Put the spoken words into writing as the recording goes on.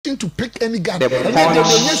revolution to pick any gun. And then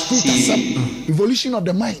the next revolution of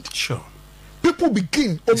the mind. Sure. People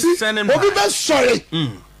begin. Obi sorry.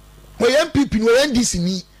 We MPP, we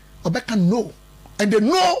NDC, Obeka no, and the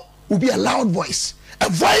no will be a loud voice, a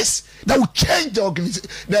voice that will change the organization,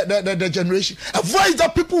 the generation, a voice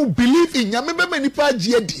that people will believe in. Yamebe menipa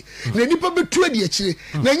GD, nenipa betray the actually.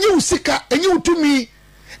 Nenye usika, enye utumi,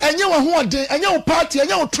 enye wahuade, enye uparty,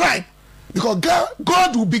 enye utribe, because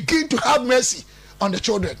God will begin to have mercy on the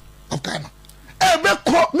children of Ghana.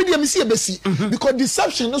 Media misi ebesi, because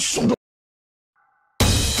deception is so.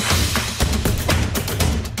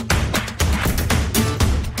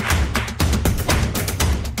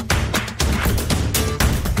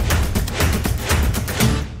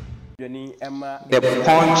 The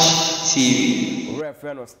Punch TV.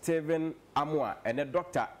 Reverend Hon.Stephen Amoah and the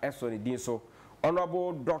Doctor Esoni Dinso.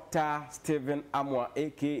 Honorable Dr. Stephen Amoah,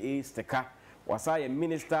 aka Steka, was I a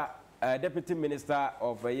minister, deputy minister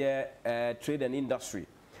of trade and industry.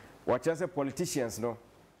 What just politicians no?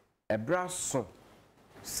 A brass son,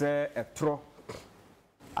 say a tro.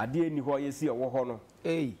 I didn't know you see a wohono.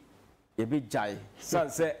 Hey, a big jay. Son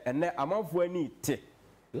say, and then I'm off when need tea.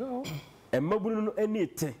 And mobile any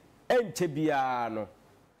tea. Enchebiano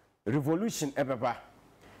revolution ebeba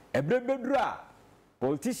ebrebedra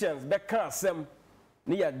politicians be kan sem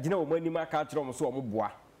ne ya gina o mani ma ka kire o so o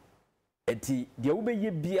moboa enti de wo be ye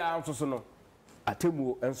bia nso so no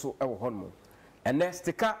atemu enso e wo hono ene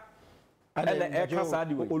stika ene e kasa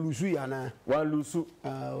de olusu ya na wan lusu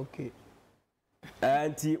okay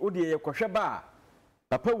enti wo de ye kohwe ba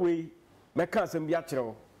papa we me kan sem bia kire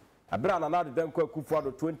wo abra na na de danko akufo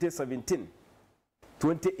do 2018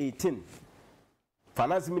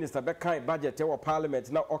 finance minister be kind budget e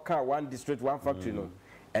parliament na oka one district one factory no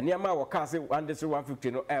eniama wo ka say one district one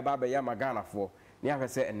factory no e ba be ya magana fo ni ahwe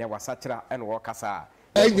say ene wasachira ene wo kasa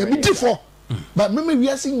before but me we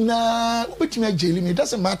are saying na obetimi ajeli me it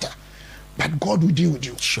doesn't matter but God will deal with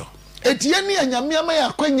you. Sure. Etie ni anyame ama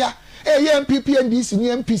ya kwanya MPP NDC ni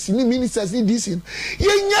MPC ni ministers ni DC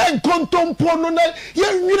yenya nkontompo no na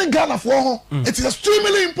yenwire Ghana for ho. It is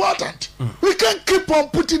extremely important. We can't keep on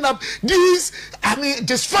putting up these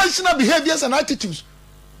dysfunctional behaviors and attitudes.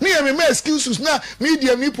 Me excuses now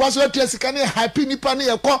media me poso can happy nipa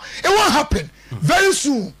na it won't happen. Very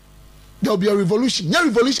soon there will be a revolution. A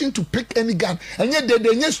revolution to pick any gun and yet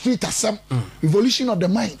the street as some revolution of the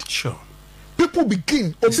mind. Sure. People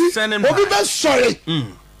begin obi sorry.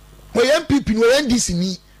 We MPP, we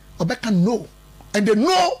NDC, Obeka no, and the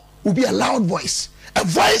no will be a loud voice, a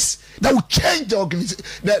voice that will change the organization,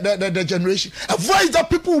 the generation, a voice that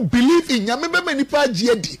people will believe in. Yamebe menipa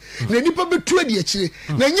GD, nenipa betray the actually,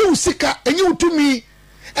 nenye usika, enye utumi,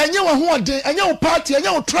 enye wahuade, enye uparty, enye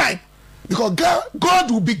utribe, because God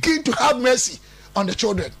will begin to have mercy on the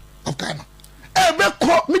children of Ghana.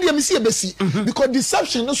 Media misi ebesi, because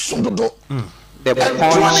deception is so do. People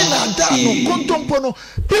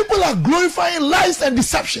are glorifying lies and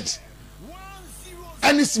deceptions,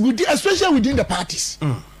 and it's especially within the parties.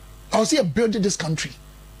 I was here building this country.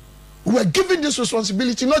 We are given this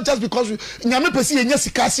responsibility not just because nyame pesi enye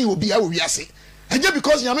sikasi obi a we ase. Enye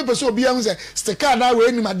because nyame pesi obi a say steka na we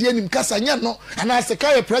enim ade enim kasa nya no ana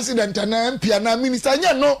steka ye president ana MP ana minister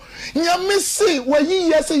nya no nyame say we yi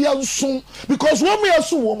yese yanso because wo me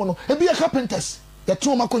yaso wo no e be carpenters ye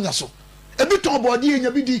to makonya so. Ebi ton body enya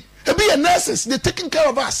bi di ebi ye nurses, they taking care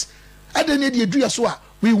of us. And then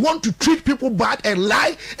we want to treat people bad and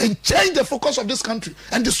lie and change the focus of this country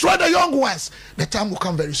and destroy the young ones. The time will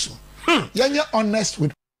come very soon. You're honest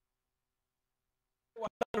with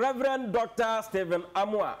Reverend Dr. Stephen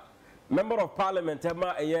Amoah, Member of Parliament,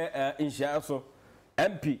 Emma in Shiaso,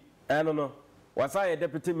 MP, I don't know, was I a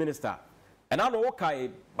deputy minister? And I know okay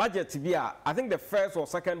budget to be I think the first or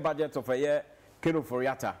second budget of a year Keno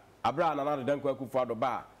Foriata. Abra na na danko akufo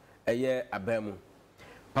adoba eye abemu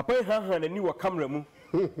papa han ani wo camera mu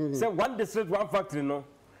say one district one factory no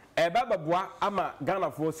e baba boa ama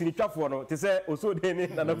Ghana for sinitwafo no te say oso de ni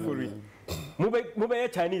na fori mu be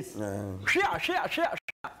Chinese share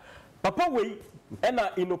papa we na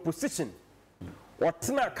in opposition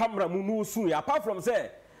whatna camera mu no su ya apart from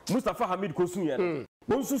say Mustafa Hamid ko su ye no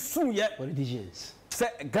bonsu su ye politicians say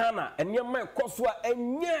Ghana enye kosua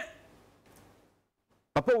enye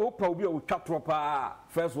papa wo pa obi o twatro pa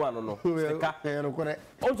first one no sika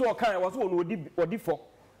onto o kan was won odi fo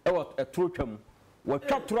e wo etro twam wo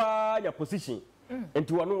twatro nya position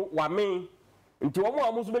enti wono wa men enti wo mo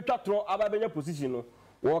amuso be twatro aba be nya position no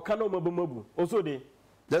wo kan no mabumabu oso de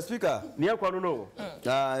the speaker ne akwa no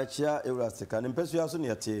chia ewra sika ne mpesu aso ne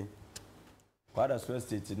yate kwada Square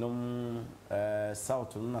State no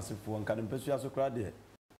south no nasefo nka ne mpesu aso kra de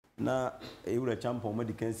na ewura champion mo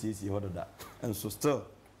di kan siesie ho dada enso still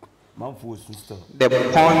manfo su still The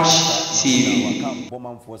Punch TV bo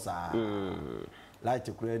manfo sa light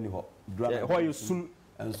kura ni ho ho you sun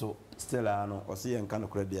enso still ano o se yen kan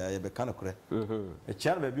kura dia ye be kan kura e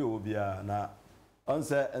chia na bi o bia na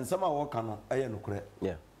onse ensama wo kan no eye no kura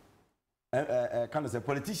yeah kan say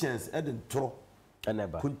politicians e den tro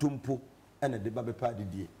eneba kuntumpo ene de ba be pa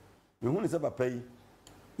didie me hu ne se papa yi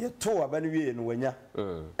ye to aba ne wie no wanya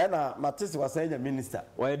ena matese wasanya minister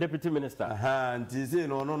why deputy minister aha nti se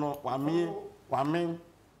no wame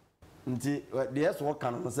nti de yes wo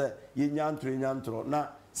kan no se ye nyantro na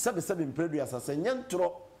sebe mpredu asase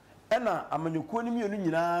nyantro ena amanyuko ni mienu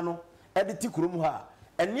nyina no e de tikurum ha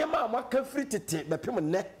enema amaka firi tete bepem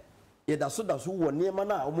ne ye daso wo nema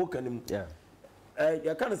na omokanim yeah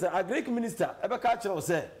ya kan se agric minister e be ka kire o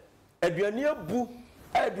se aduane abu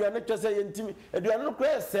aduane twese ye ntimi aduane no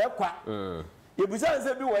kra se kwa ye busa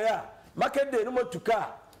nse bi wo ya market day no matuka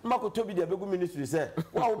makoto bi de begu ministry se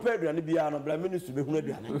wa wo pa aduane bia no bla ministry be hunu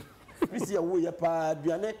aduane bisi ya wo ye pa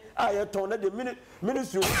aduane a ye ton na de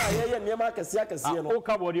ministry a ye nema akese no o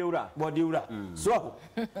ka body ura so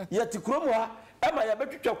ye tikromo ha e ma ya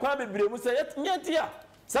betwetwa kwa bebre mu se ye nyantia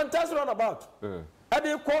santas run about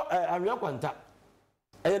ade ko anwe kwanta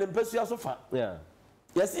e ye mpesu asofa yeah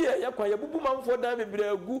yes ye kwa ye bubu manfo dan bebre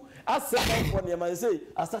agu asa manfo ne man say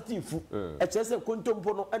asatifu e chese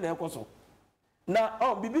kontompo no na ekoso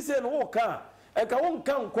na bibi say no wo ka e ka won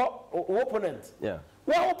kan ko opponent yeah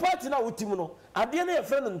wa party na wotim no ade na ye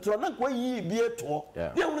friend ntro na kwa yi bi eto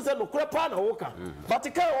ye wonu say no kura pa na wo ka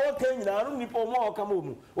but ka wo ka nyina no nipa mo wo ka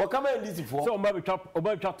mu wo ka ma ndisi fo so oba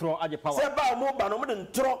betwa tro age power se ba mo ba no mo de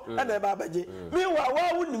ntro na ba baje mi wa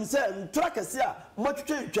wonim say ntro kase a mo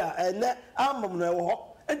twetwa ene amam no e wo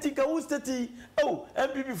ho enti ka wo stati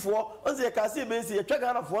MPP fo on say ka se be se ye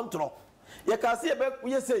twagana fo ntro ye ka se be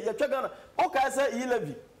ye say ye twagana o ka say yi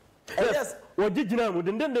levi yes ojigina mu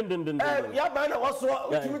den ya ba na waso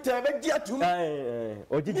utimi be gi atum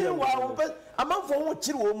ojigina wa amanfo wo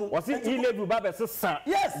kiri wo mu wasi yi levi ba be sesa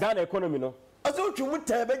Ghana economy no aso utimi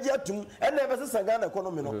be gi atum ene be sesa Ghana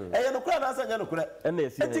economy no ye no kura na asa nya no kura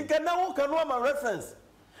enti kan na wo kan no ma reference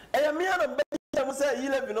eye me na be mu say yi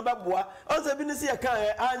levi no ba boa on say bi ni se ya kan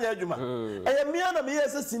anya adwuma eye me na me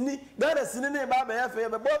yesa sini Ghana sini ne ba ba ya fe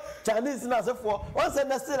be bo Chinese na asefo on say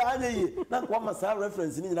na still anya yi na kwa ma sa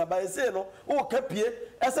reference ni na ba say no wo kapie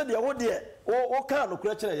ese de wo de wo kan no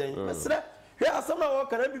kura kire yen mesre hwe asem na wo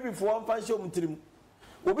kan bibifo on fa hye omtirim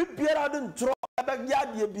obi biara de ntro ba ya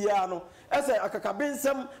de bia no ese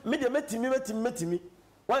akakabensem me de metimi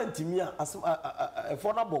wantimi a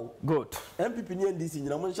affordable good MPP ni NDC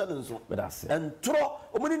nyina mo nhyɛ nso that's it entro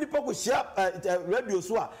omuni nipa ko hia radio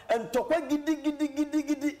so a entokwa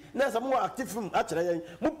gidi na sɛ mo active film akyerɛ yɛn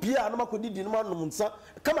mo pia na makodidi no manom nsa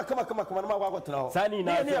kama na makwakɔtena hɔ sani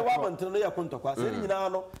na ne wa bantene no yɛ kontokwa sɛ nyina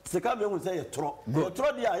no sika me hu sɛ yɛ toro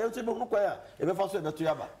dia yɛ sɛ be hu kwa ya e be fa so e be to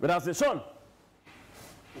yaba that's it Sean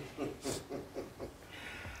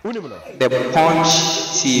The Punch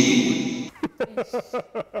TV.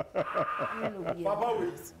 Papa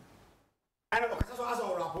wait. I know because so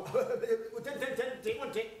aso rapo.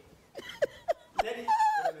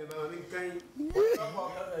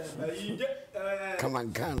 Come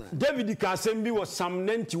on, Ghana. David Kasembi was Psalm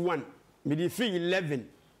 91. Me 11.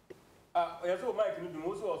 yes o Mike no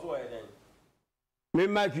dum so ya den Me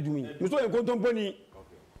Mike dumi. Me so en kontomponi.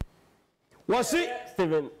 Was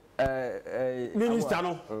Stephen minister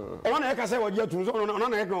no ona e ka say waje atun so ona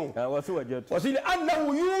na e kan wasi waje atun wasi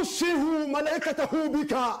annahu yushihu malaikatahu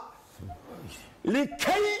bika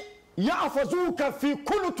likay ya'fazuka fi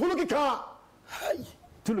kulli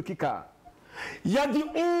tulukika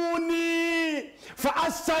yad'uni fa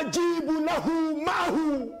astajibu lahu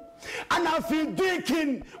ma'ahu ana fi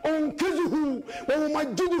dikin unkizuhu wa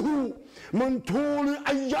umajjiduhu من طول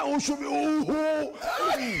أيام شبعوه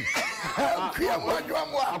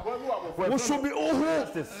وشبعوه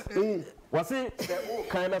وسي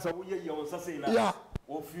كان سبو يون سسينا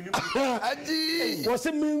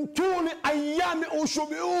وسي من طول أيام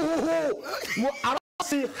شبعوه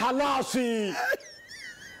وأرسي خلاصي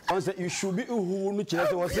you should be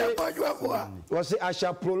I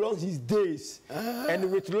shall prolong his days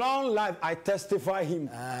and with long life I testify him.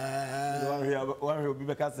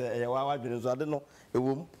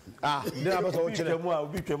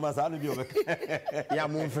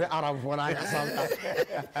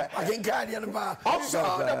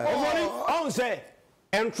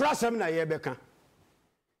 And trust him na yebeka.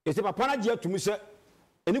 It's a papa na dia to me say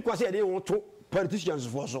any kwase dey want to politicians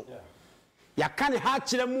for so. ya kan ha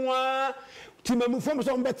kire mu a timamu fom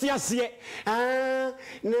so mbeti ase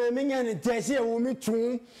na menya ne tese wo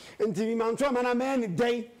mitu nti manto mana me ne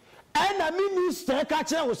dai ana minister ka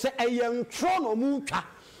kire wo se eyen tro no mu twa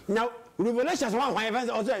now revolution one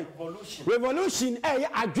hwan say revolution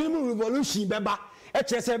adwemu revolution beba e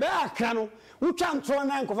chese be akra no wutwa ntro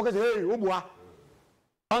na nkofo ka say hey obua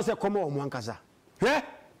on say come on ankasa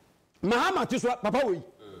Mahama to papa we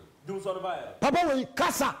do so papa we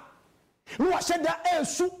kasa no sheda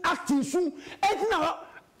esu acting su etina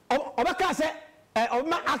obaka say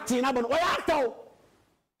obama acting na bon o ya actor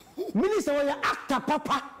minister o ya actor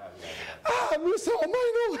papa minister o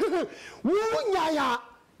my no wunya ya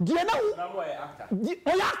de na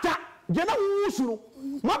o ya actor de na wusuru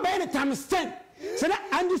ma be ni times 10 se na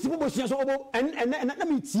andi sibo bosia so obo na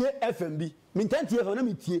metie FMB mintantie fa na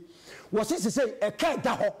metie wo se e ka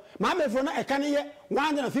da ho ma me fo na e ka ne ye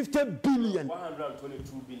 150 billion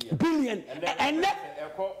 122 billion and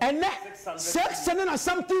 600 and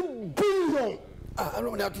something billion I don't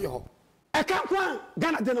know that ho e ka kwa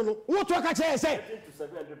Ghana de no wo to ka che say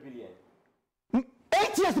 700 billion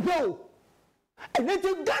 8 years ago and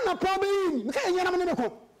then Ghana problem me ka nya na me ne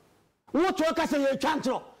ko wo to ka say ye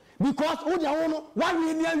twantro because who they want one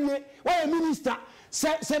million why a minister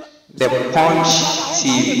say the Punch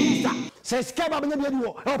TV says keba be be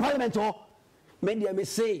do parliament o media me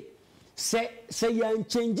say you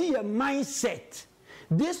change your mindset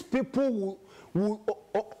these people will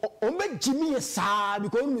make Jimmy sa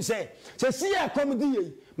because we say see ya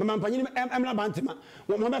comedy mama mpanyini emla bantima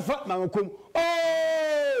mama fa mama kom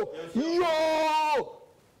oh yo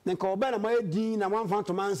nka oba na my din na wan fan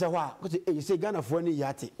to man say ho because you say Ghana for ni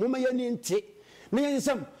yate mo me yani nte me yan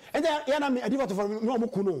sam e ya na me adivert for me mo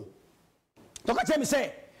kuno to ka tell me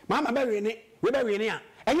say mama be we be we a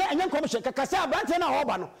enye nkom hye kaka say abante na ho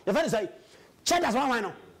ba no ye fa say chedas wan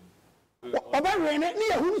no oba we ni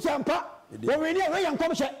ye hunu champa wo we ni we yan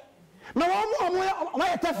nkom hye na wo mo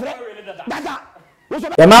ye tefre dada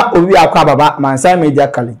Yama owi akwa baba Mansa Media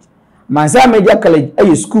College. Mansa Media College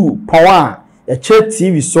a school power ya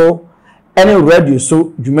TV so any radio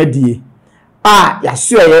so dwumadie ya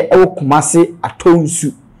so ye e wo Kumase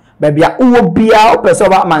atonsu baby a wo bia opese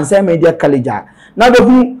ba Mansa Media College na be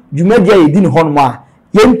hu dwumadie yedi ni hono a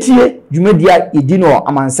yentie dwumadie yedi no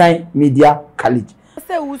Mansa Media College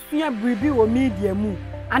se usua bribi wo media mu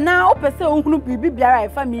ana opese ohunu bribi biara e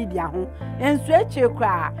fa media ho ensu eche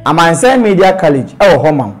kra Mansa Media College e wo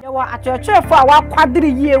homa ye wa achechefo a wa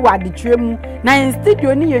kwadiri yie wa adetwemu na in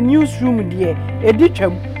studio ni ye newsroom de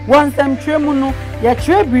editwam wonsam twemu no ye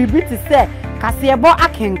twe bribi ti se kasebo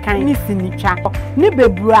akenkan ni sinitwa ni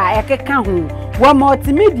bebura ekeka ho wa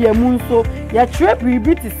multimedia mu nso ye twe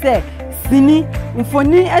bribi ti se sini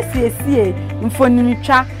mfoni asiesie mfoni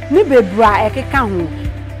nitwa ni bebura ekeka ho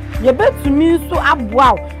ye betumi nso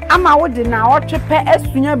aboa ama wo de na otwepe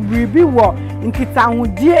asunya bribi wo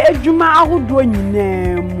nkitahudie adwuma ahodo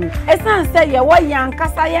nyinaamu esanse ye wo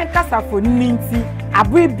yankasa foni nti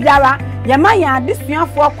abwe biara ye ma ya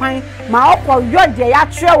adesuafo kwan ma okọ yode ya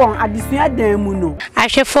twe won adesua dan mu no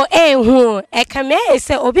ahwefo ehu ekame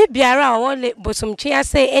ese obi biara wo le bosomtwe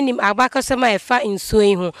ase enim abakosema efa nsuo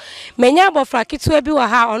ihu menya abofra kitu bi wa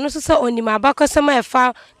ha ono so onim abakosema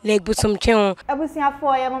efa le bosomtwe ho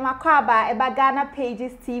abusuafo ye mama kwaba eba Ghana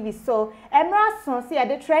Pages TV so emra so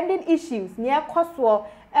the trending issues near koso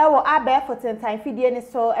ewo abe for time fidie ni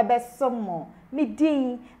so ebe somo mi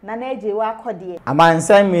din na naje wa akode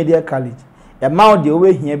Mansa Media College e ma o de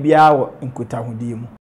we hia bia wo nkotahudie mu